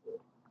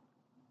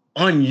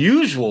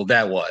unusual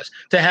that was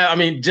to have?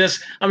 You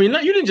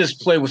didn't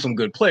just play with some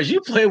good players. You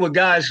played with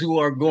guys who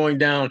are going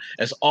down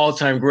as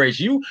all-time greats.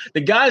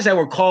 The guys that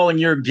were calling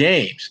your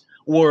games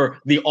were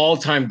the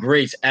all-time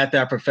greats at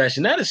that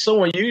profession. That is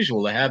so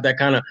unusual to have that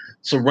kind of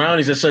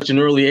surroundings at such an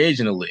early age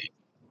in the league.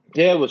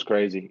 Yeah, it was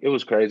crazy.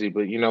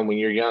 But when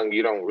you're young,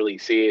 you don't really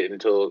see it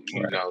until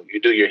you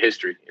do your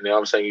history, and then all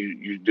of a sudden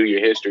you do your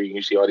history and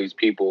you see all these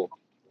people,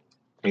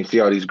 and you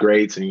see all these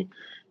greats, and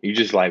you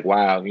just like,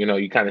 wow,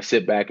 you kind of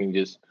sit back and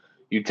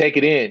you take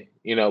it in,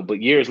 but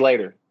years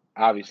later,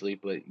 obviously,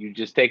 but you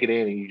just take it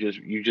in and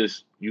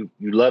you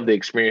love the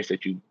experience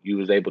that you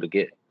was able to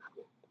get.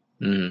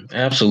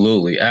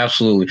 Absolutely.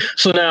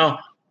 So now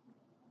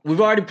we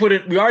already put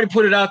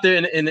it out there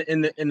in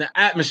the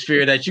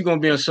atmosphere that you're going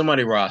to be on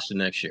somebody's roster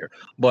next year.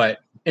 But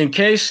in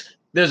case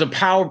there's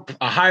a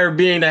higher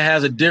being that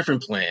has a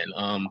different plan,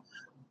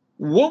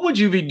 what would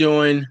you be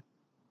doing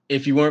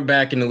if you weren't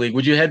back in the league?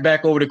 Would you head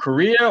back over to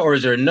Korea, or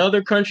is there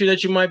another country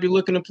that you might be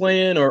looking to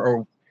play in,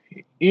 or?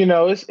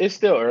 It's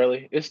still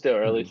early.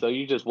 So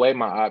you just weigh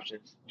my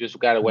options. Just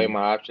got to weigh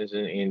my options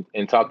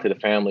and talk to the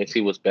family and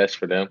see what's best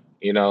for them.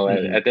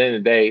 At the end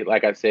of the day,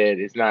 like I said,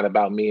 it's not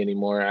about me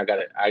anymore.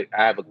 I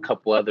have a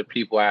couple other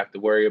people I have to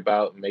worry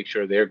about and make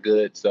sure they're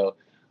good. So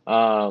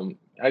I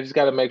just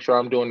got to make sure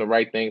I'm doing the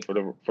right thing for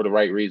the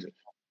right reason.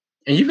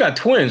 And you've got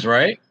twins,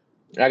 right?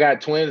 I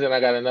got twins, and I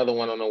got another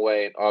one on the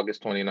way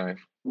August 29th.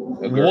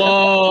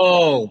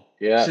 Whoa.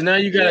 Yeah. So now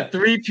you got a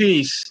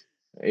 3-piece.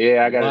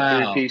 Yeah, I got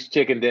a 3-piece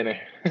chicken dinner.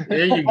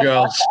 There you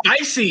go.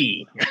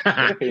 Spicy.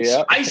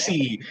 Yeah.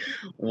 Spicy.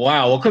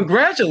 Wow. Well,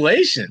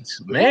 congratulations,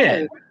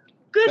 man.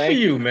 Good for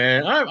you,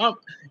 man.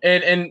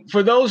 And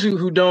for those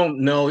who don't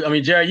know,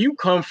 Jared, you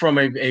come from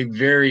a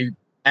very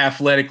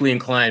athletically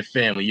inclined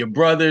family. Your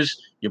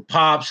brothers, your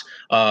pops,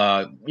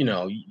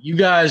 you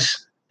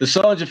guys, the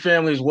Sullinger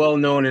family is well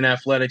known in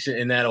athletics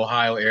in that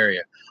Ohio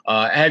area.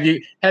 Have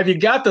you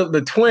got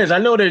the twins? I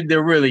know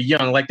they're really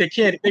young. Like they're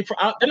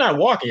not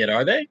walking yet,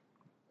 are they?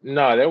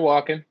 No, they're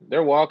walking.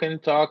 They're walking,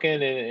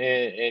 talking,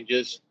 and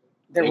just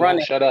they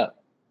won't shut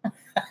up.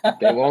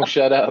 They won't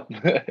shut up.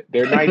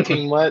 They're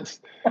 19 months.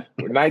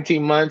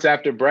 19 months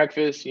after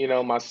breakfast,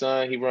 my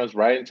son, he runs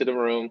right into the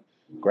room,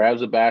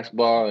 grabs a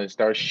basketball, and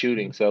starts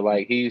shooting. So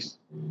like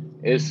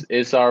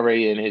it's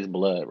already in his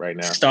blood right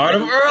now. Start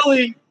him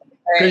early,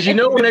 because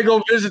when they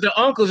go visit the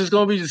uncles, it's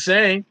gonna be the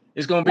same.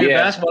 It's gonna be a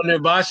basketball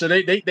nearby, so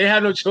they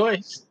have no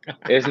choice.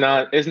 It's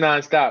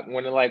nonstop.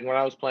 When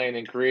I was playing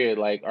in Korea,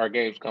 like our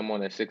games come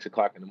on at 6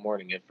 o'clock in the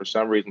morning, and for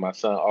some reason my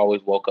son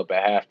always woke up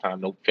at halftime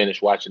to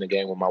finish watching the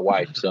game with my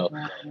wife. So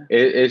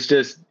it's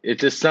just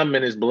something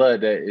in his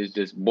blood that is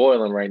just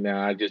boiling right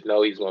now. I just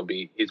know he's gonna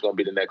be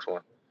the next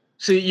one.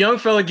 See, young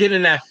fella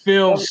getting that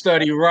film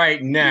study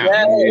right now.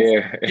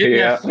 Yeah. Getting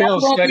that film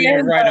study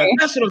right now.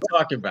 That's what I'm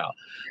talking about.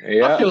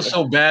 Yeah. I feel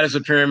so bad as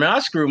a parent, man. I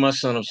screwed my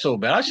son up so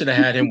bad. I should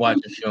have had him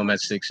watching film at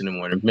 6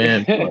 a.m,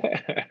 man.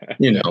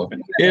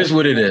 Here's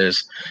what it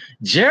is.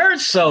 Jared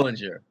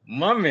Sullinger,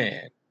 my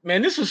man.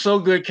 Man, this was so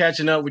good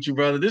catching up with you,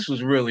 brother. This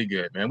was really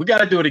good, man. We got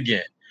to do it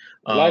again.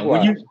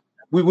 Likewise.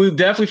 We'll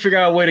definitely figure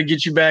out a way to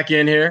get you back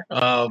in here.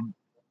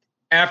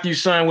 After you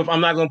sign with, I'm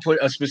not going to put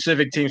a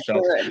specific team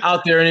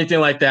out there or anything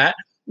like that.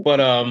 But,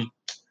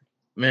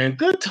 man,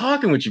 good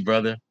talking with you,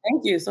 brother.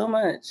 Thank you so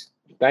much.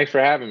 Thanks for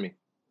having me.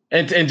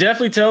 And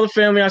definitely tell the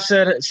family I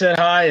said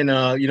hi, and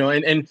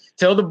and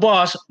tell the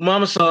boss,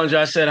 Mama Sullinger,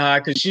 I said hi,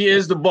 because she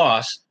is the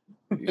boss.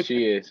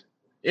 She is.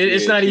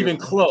 It's not even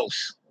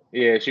close.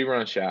 Yeah, she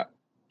runs shop.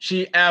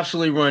 She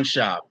absolutely runs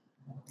shop.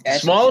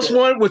 Smallest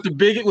one with the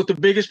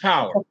biggest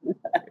power.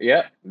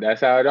 Yep,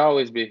 that's how it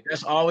always be.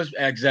 That's always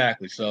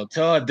exactly. So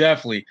tell her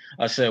definitely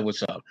I said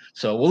what's up.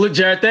 So look,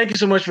 Jared, thank you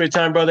so much for your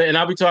time, brother, and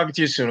I'll be talking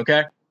to you soon.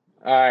 Okay.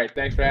 All right,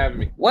 thanks for having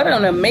me. What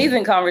an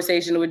amazing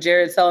conversation with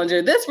Jared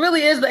Sullinger. This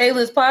really is the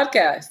A-List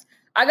podcast.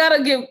 I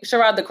gotta give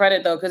Sherrod the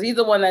credit though, because he's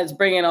the one that's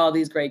bringing all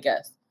these great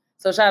guests.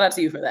 So shout out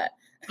to you for that.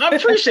 I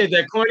appreciate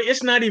that, Courtney.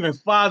 It's not even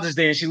Father's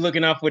Day, and she's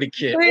looking out for the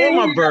kid or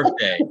my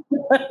birthday.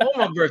 on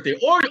my birthday,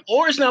 or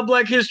it's not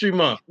Black History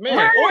Month, man,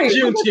 right, or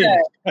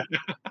Juneteenth.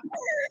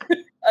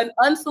 An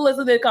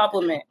unsolicited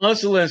compliment.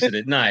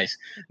 Unsolicited, nice.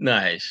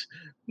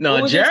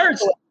 No, Jared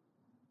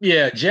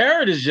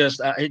is just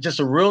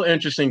a real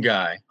interesting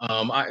guy.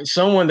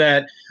 Someone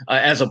that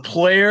as a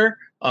player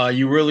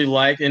you really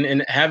like,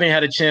 and having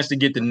had a chance to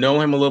get to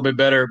know him a little bit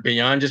better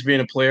beyond just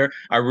being a player,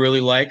 I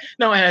really like.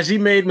 Now, has he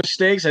made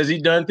mistakes? Has he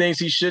done things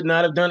he should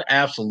not have done?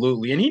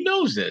 Absolutely, and he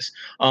knows this.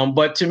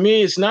 But to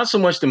me, it's not so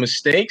much the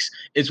mistakes;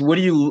 it's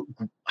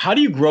how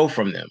do you grow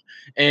from them?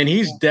 And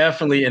he's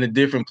definitely in a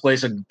different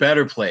place, a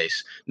better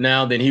place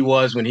now than he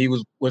was when he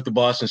was with the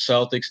Boston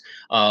Celtics,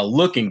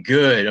 looking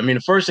good. I mean,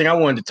 the first thing I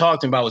wanted to talk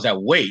to him about was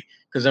that weight,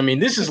 because I mean,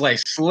 this is like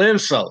Slim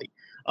Sully.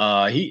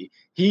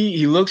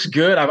 He looks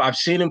good. I've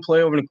seen him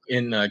play over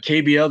in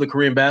KBL, the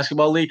Korean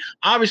Basketball League.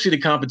 Obviously, the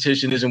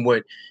competition isn't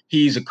what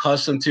he's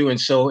accustomed to,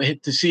 and so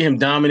to see him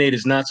dominate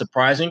is not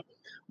surprising.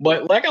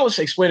 But like I was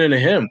explaining to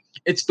him,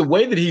 it's the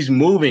way that he's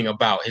moving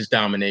about his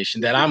domination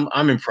that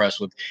I'm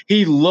impressed with.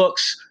 He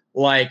looks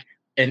like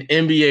an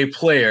NBA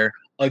player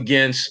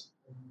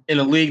in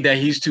a league that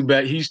he's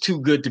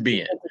too good to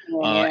be in,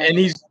 and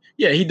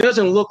he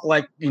doesn't look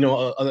like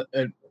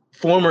a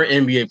former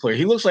NBA player.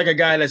 He looks like a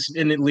guy that's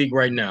in the league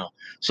right now.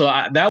 So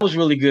that was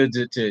really good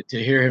to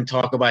hear him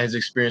talk about his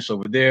experience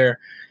over there,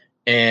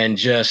 and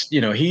just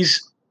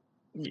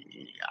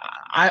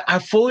I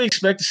fully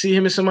expect to see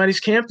him in somebody's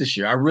camp this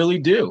year. I really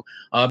do,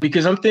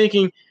 because I'm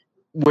thinking,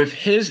 with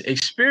his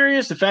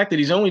experience, the fact that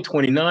he's only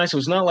 29, so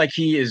it's not like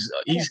he's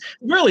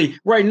really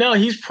right now,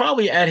 he's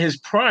probably at his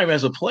prime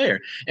as a player.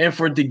 And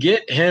to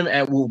get him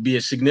will be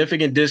a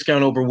significant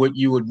discount over what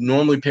you would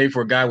normally pay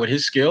for a guy with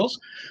his skills,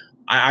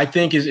 I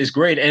think is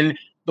great. And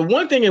the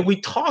one thing, and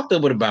we talked a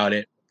bit about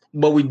it,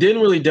 but we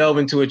didn't really delve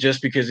into it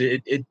just because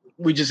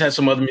we just had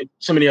so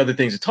many other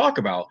things to talk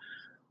about.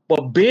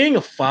 But being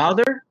a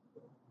father,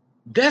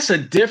 that's a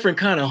different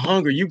kind of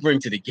hunger you bring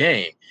to the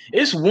game.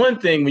 It's one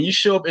thing when you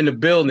show up in the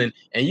building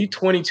and you're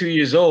 22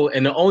 years old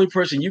and the only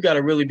person you got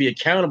to really be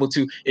accountable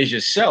to is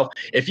yourself.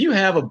 If you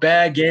have a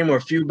bad game or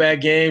a few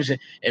bad games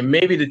and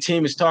maybe the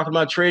team is talking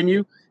about trading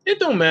you, it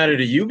don't matter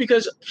to you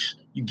because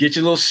you get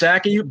your little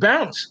sack and you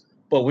bounce.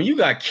 But when you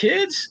got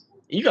kids,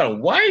 you got a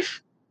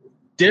wife,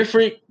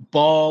 different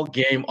ball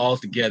game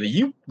altogether.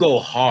 You go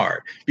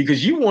hard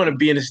because you want to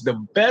be in the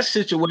best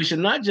situation,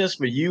 not just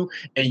for you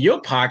and your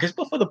pockets,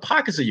 but for the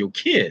pockets of your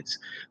kids.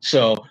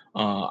 So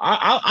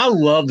I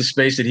love the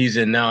space that he's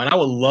in now, and I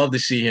would love to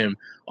see him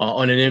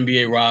on an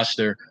NBA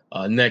roster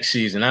next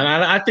season.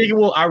 I think it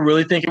will. I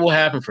really think it will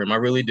happen for him. I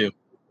really do.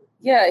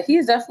 Yeah,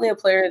 he's definitely a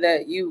player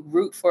that you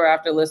root for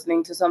after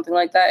listening to something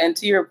like that. And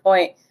to your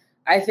point,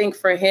 I think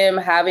for him,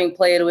 having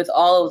played with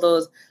all of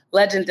those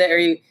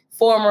legendary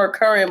former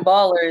current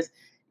ballers,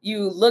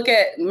 you look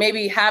at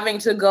maybe having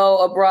to go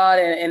abroad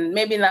and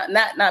maybe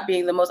not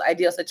being the most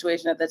ideal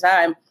situation at the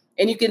time.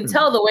 And you can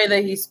tell the way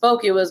that he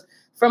spoke, it was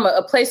from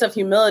a place of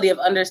humility, of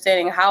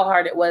understanding how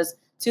hard it was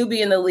to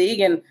be in the league.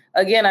 And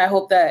again, I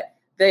hope that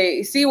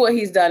they see what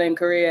he's done in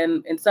Korea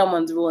and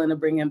someone's willing to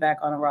bring him back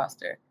on a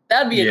roster.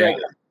 That'd be a great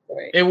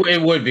story.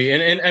 It would be.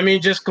 And I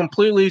mean, just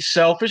completely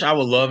selfish, I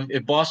would love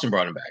if Boston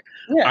brought him back.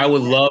 Yeah. I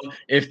would love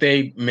if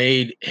they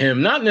made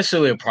him not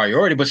necessarily a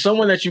priority, but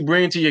someone that you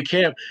bring into your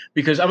camp.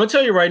 Because I'm going to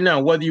tell you right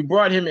now, whether you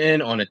brought him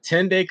in on a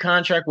 10-day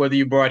contract, whether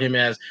you brought him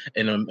as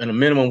in a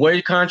minimum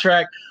wage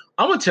contract,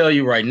 I'm going to tell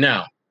you right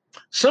now,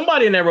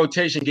 somebody in that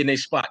rotation getting a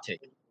spot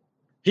taken.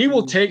 He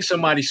will take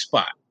somebody's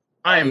spot.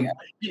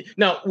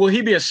 Now, will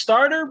he be a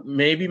starter?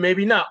 Maybe,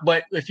 maybe not.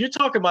 But if you're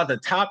talking about the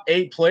top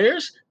 8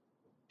 players,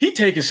 he's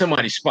taking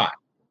somebody's spot.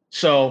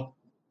 So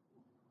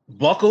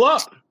buckle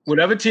up,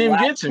 whatever team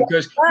gets him,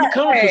 because he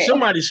comes from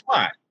somebody's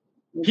spot.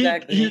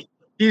 Exactly.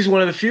 He's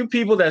one of the few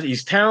people that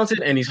he's talented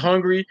and he's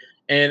hungry.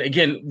 And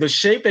again, the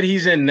shape that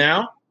he's in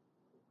now,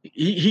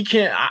 he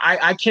can't.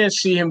 I can't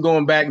see him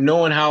going back,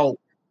 knowing how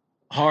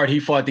hard he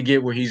fought to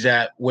get where he's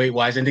at weight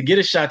wise, and to get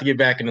a shot to get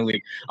back in the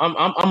league.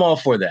 I'm all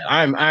for that.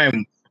 I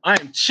am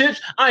chips.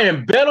 I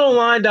am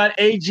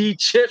betonline.ag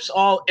chips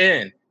all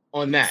in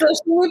on that. So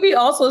should we be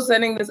also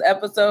sending this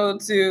episode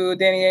to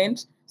Danny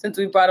Ainge since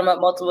we brought him up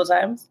multiple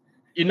times?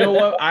 You know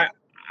what?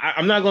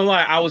 I'm not gonna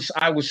lie. I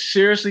was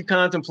seriously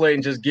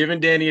contemplating just giving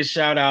Danny a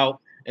shout out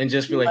and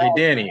just be like, hey,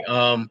 Danny,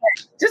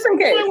 just in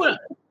case.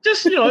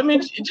 Just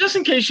just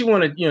in case you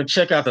want to,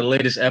 check out the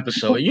latest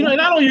episode. And I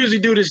don't usually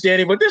do this,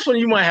 Danny, but this one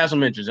you might have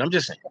some interest. I'm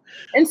just saying.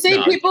 And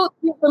see, people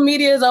think the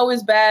media is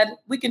always bad.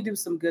 We can do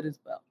some good as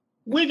well.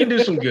 We can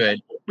do some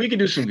good.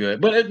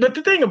 But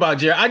the thing about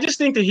Jared, I just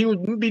think that he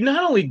would be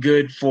not only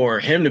good for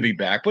him to be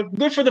back, but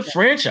good for the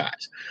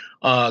franchise.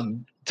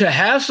 To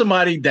have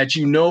somebody that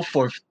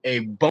for a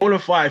bona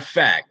fide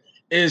fact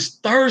is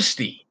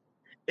thirsty,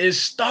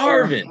 is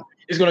starving,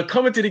 is going to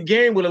come into the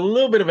game with a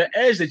little bit of an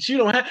edge that you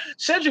don't have.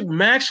 Cedric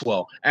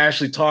Maxwell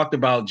actually talked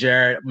about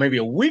Jared maybe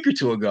a week or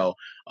two ago,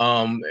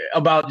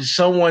 about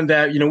someone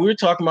that, we were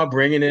talking about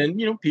bringing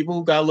in, people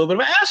who got a little bit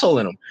of an asshole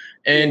in them.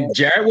 And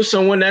Jared was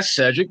someone that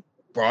Cedric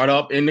brought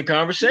up in the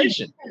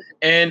conversation.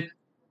 And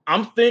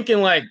I'm thinking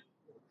like,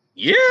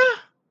 yeah,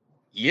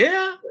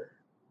 yeah,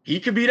 he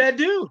could be that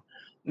dude.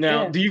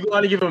 Now, do you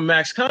want to give him a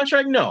max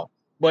contract? No.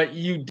 But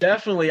you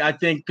definitely, I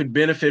think, could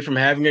benefit from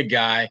having a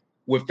guy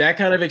with that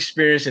kind of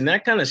experience and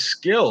that kind of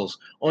skills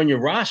on your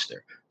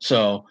roster.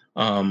 So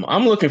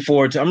I'm looking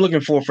forward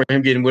for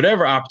him getting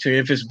whatever opportunity.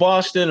 If it's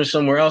Boston or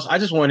somewhere else, I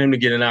just want him to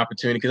get an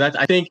opportunity because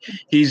I think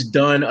he's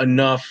done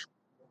enough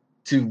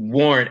to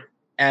warrant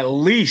at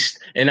least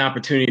an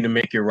opportunity to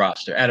make your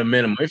roster at a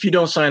minimum if you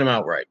don't sign him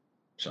outright.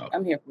 So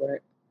I'm here for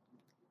it.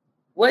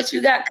 What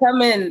you got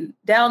coming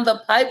down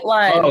the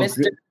pipeline,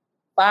 Mr.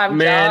 Five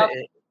Man,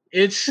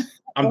 Job?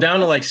 I'm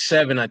down to like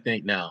 7, I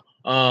think now.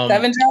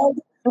 7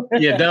 jobs?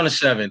 Yeah, down to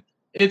 7.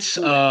 It's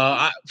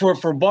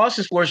for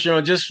Boston Sports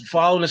Journal, just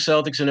following the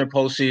Celtics in their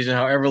postseason,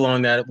 however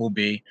long that it will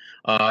be.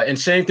 And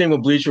same thing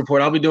with Bleacher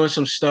Report. I'll be doing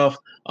some stuff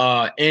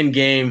in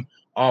game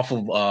off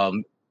of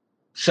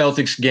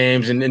Celtics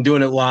games and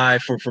doing it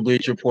live for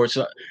Bleacher Report.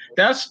 So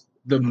that's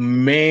the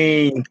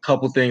main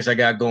couple things I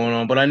got going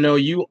on. But I know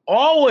you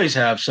always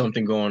have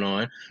something going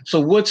on. So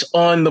what's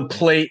on the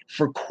plate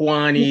for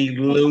Kwani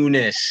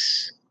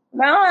Lunis?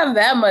 I don't have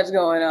that much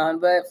going on,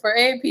 but for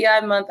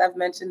AAPI month, I've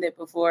mentioned it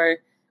before.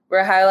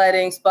 We're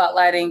highlighting,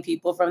 spotlighting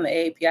people from the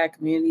AAPI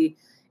community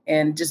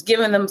and just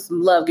giving them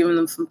some love, giving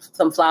them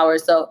some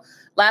flowers. So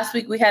last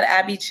week we had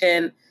Abby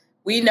Chin.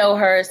 We know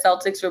her,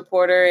 Celtics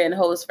reporter and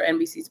host for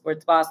NBC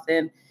Sports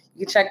Boston.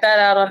 You can check that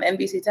out on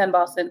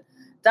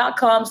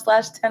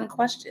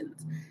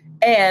NBC10Boston.com/10questions.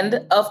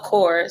 And of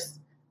course,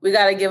 we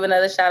got to give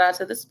another shout out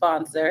to the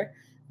sponsor,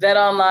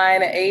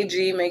 BetOnline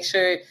AG. Make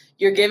sure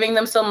you're giving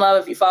them some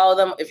love. If you follow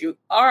them, if you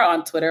are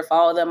on Twitter,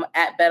 follow them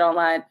at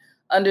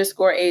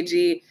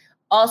BetOnline_AG.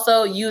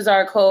 Also, use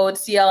our code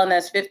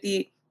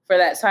CLNS50 for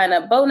that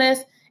sign-up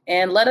bonus,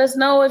 and let us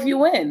know if you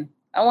win.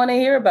 I want to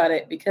hear about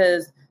it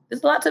because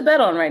there's a lot to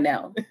bet on right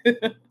now.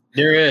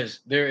 There is,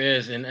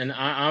 and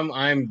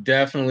I'm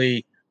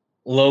definitely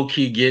low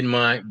key getting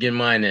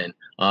mine in.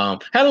 I've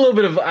been on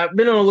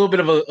a little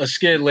bit of a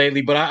skid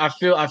lately, but I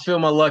feel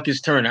my luck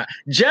is turning.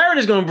 Jared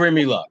is going to bring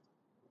me luck.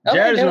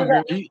 Jared is going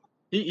to bring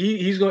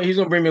he's going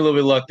to bring me a little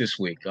bit of luck this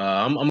week.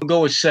 I'm going to go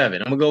with 7.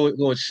 I'm going to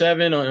go with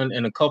 7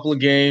 in a couple of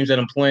games that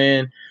I'm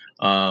playing.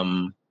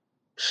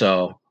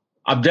 So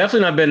I'm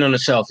definitely not betting on the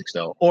Celtics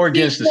though, or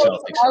against the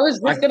Celtics. I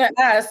was just going to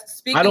ask.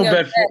 Speaking I don't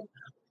of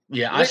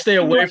bet. I stay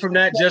away from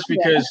that just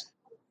because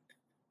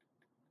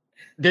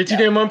they're too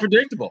damn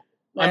unpredictable.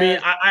 Yeah. I mean,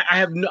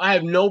 I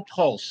have no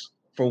pulse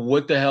for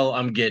what the hell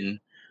I'm getting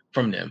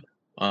from them.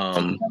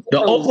 The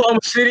Oklahoma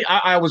City,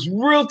 I was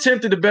real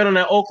tempted to bet on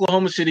that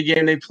Oklahoma City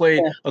game they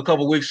played a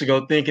couple weeks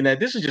ago, thinking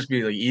that this would just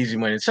be like easy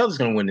money. The Celtics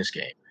going to win this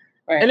game,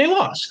 and they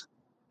lost.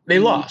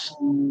 I'm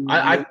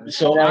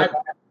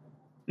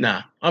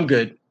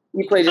good.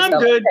 You played yourself. I'm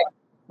good.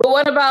 But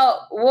what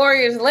about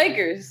Warriors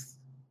Lakers?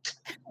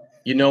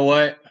 You know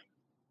what?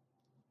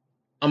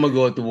 I'm gonna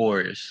go with the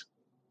Warriors.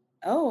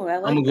 Oh,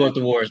 I'm gonna go with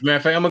the Warriors. Matter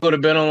of fact, I'm gonna go to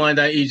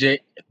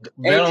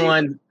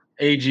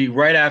BetOnline.ag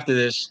right after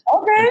this.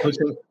 Okay. And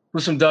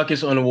put some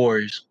ducats on the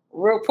Warriors.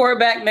 Report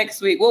back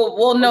next week.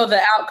 We'll know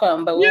the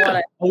outcome, but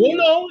we'll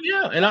know.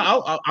 Yeah, and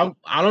I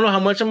don't know how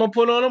much I'm gonna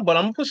put on them, but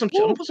I'm gonna put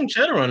some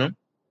cheddar on them.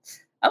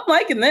 I'm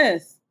liking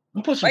this.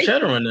 I'm gonna put some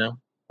cheddar on them.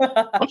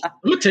 I'm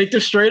gonna take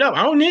this straight up.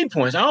 I don't need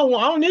points. I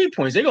don't need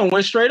points. They're gonna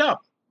win straight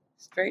up.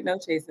 Straight, no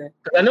chaser.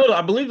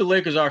 I believe the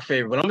Lakers are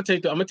favored, but I'm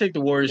gonna take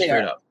the Warriors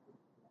straight up.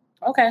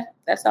 Okay,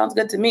 that sounds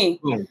good to me.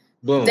 Boom,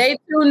 boom. Stay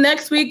tuned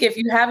next week. If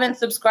you haven't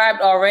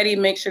subscribed already,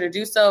 make sure to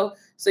do so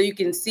you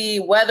can see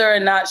whether or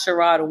not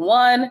Sherrod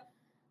won.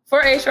 For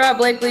A. Sherrod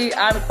Blakely,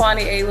 I'm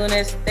Kwani A.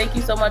 Lunis. Thank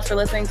you so much for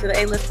listening to the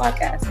A-List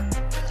podcast.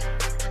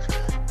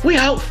 We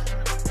out.